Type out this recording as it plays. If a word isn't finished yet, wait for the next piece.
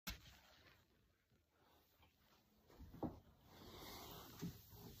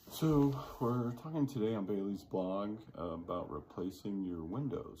So we're talking today on Bailey's blog about replacing your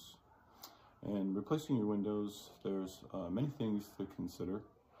windows. And replacing your windows, there's many things to consider.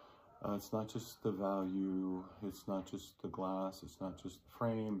 It's not just the value, it's not just the glass, it's not just the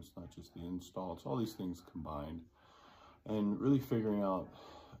frame, it's not just the install, it's all these things combined. And really figuring out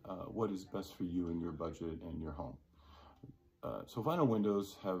what is best for you and your budget and your home. So vinyl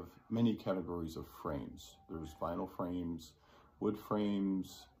windows have many categories of frames. There's vinyl frames, wood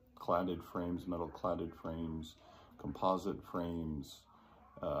frames, cladded frames, metal cladded frames, composite frames,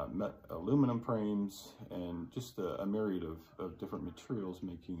 aluminum frames, and just a myriad of different materials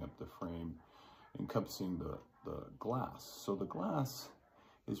making up the frame, encompassing the glass. So the glass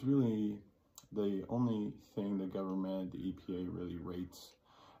is really the only thing the government, the EPA, really rates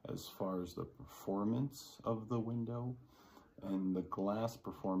as far as the performance of the window. And the glass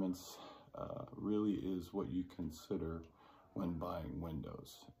performance really is what you consider when buying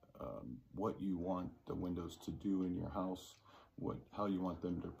windows. What you want the windows to do in your house, how you want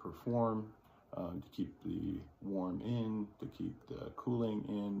them to perform, to keep the warm in, to keep the cooling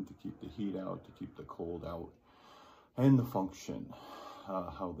in, to keep the heat out, to keep the cold out, and the function,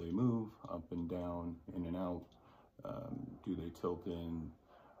 how they move up and down, in and out, do they tilt in,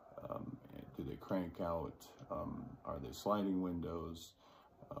 do they crank out, are they sliding windows,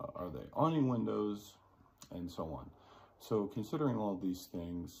 are they awning windows, and so on. So considering all these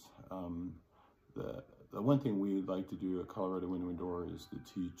things, the one thing we like to do at Colorado Window and Door is to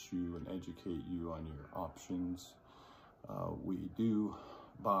teach you and educate you on your options. We do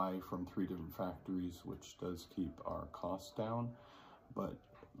buy from 3 different factories, which does keep our costs down, but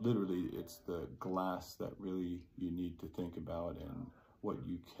literally it's the glass that really you need to think about and what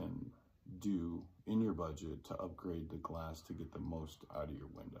you can do in your budget to upgrade the glass to get the most out of your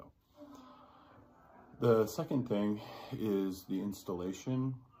window. The second thing is the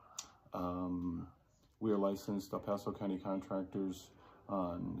installation. We are licensed El Paso County contractors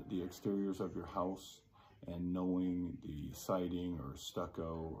on the exteriors of your house, and knowing the siding or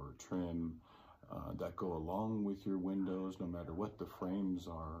stucco or trim that go along with your windows, no matter what the frames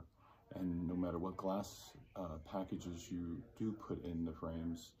are, and no matter what glass packages you do put in the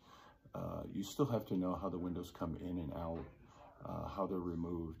frames, you still have to know how the windows come in and out, how they're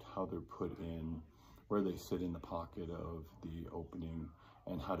removed, how they're put in, where they sit in the pocket of the opening,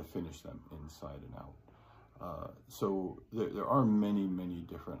 and how to finish them inside and out. So there are many, many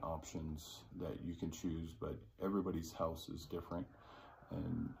different options that you can choose, but everybody's house is different,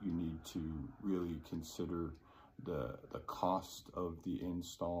 and you need to really consider the cost of the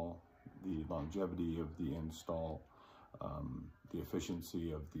install, the longevity of the install, the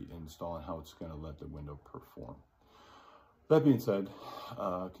efficiency of the install, and how it's going to let the window perform. That being said,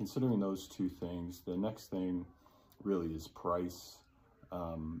 considering those two things, the next thing really is price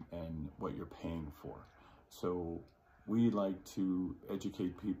and what you're paying for. So we like to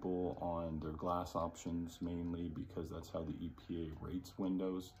educate people on their glass options mainly because that's how the EPA rates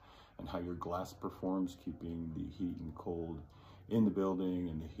windows and how your glass performs, keeping the heat and cold in the building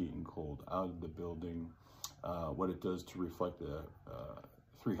and the heat and cold out of the building, what it does to reflect the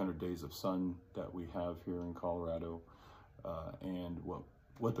 300 days of sun that we have here in Colorado, and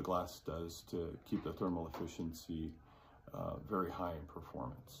what the glass does to keep the thermal efficiency very high in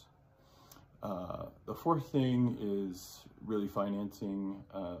performance. The fourth thing is really financing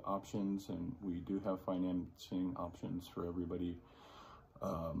options, and we do have financing options for everybody,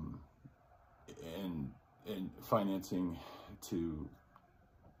 and financing to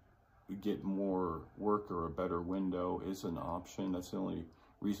get more work or a better window is an option. That's the only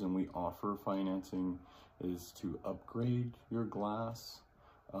reason we offer financing, is to upgrade your glass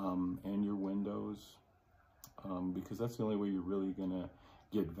and your windows, because that's the only way you're really gonna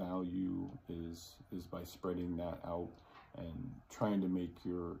get value is by spreading that out and trying to make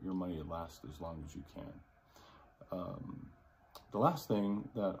your money last as long as you can. The last thing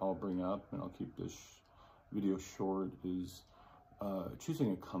that I'll bring up, and I'll keep this video short, is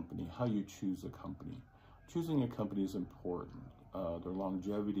choosing a company, how you choose a company. Choosing a company is important. Their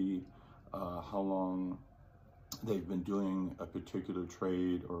longevity, how long they've been doing a particular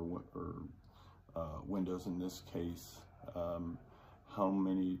trade or windows in this case, how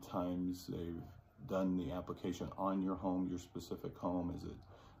many times they've done the application on your home, your specific home. Is it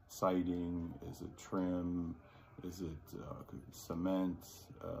siding? Is it trim? Is it cement,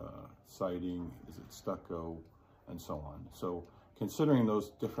 siding? Is it stucco? And so on. So considering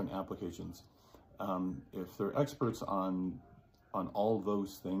those different applications, if they're experts on all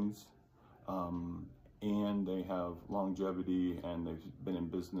those things, and they have longevity and they've been in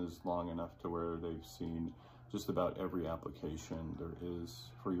business long enough to where they've seen just about every application there is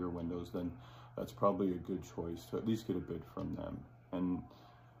for your windows, then that's probably a good choice to at least get a bid from them. And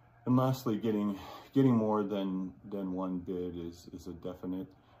lastly, getting more than one bid is a definite.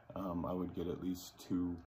 I would get at least two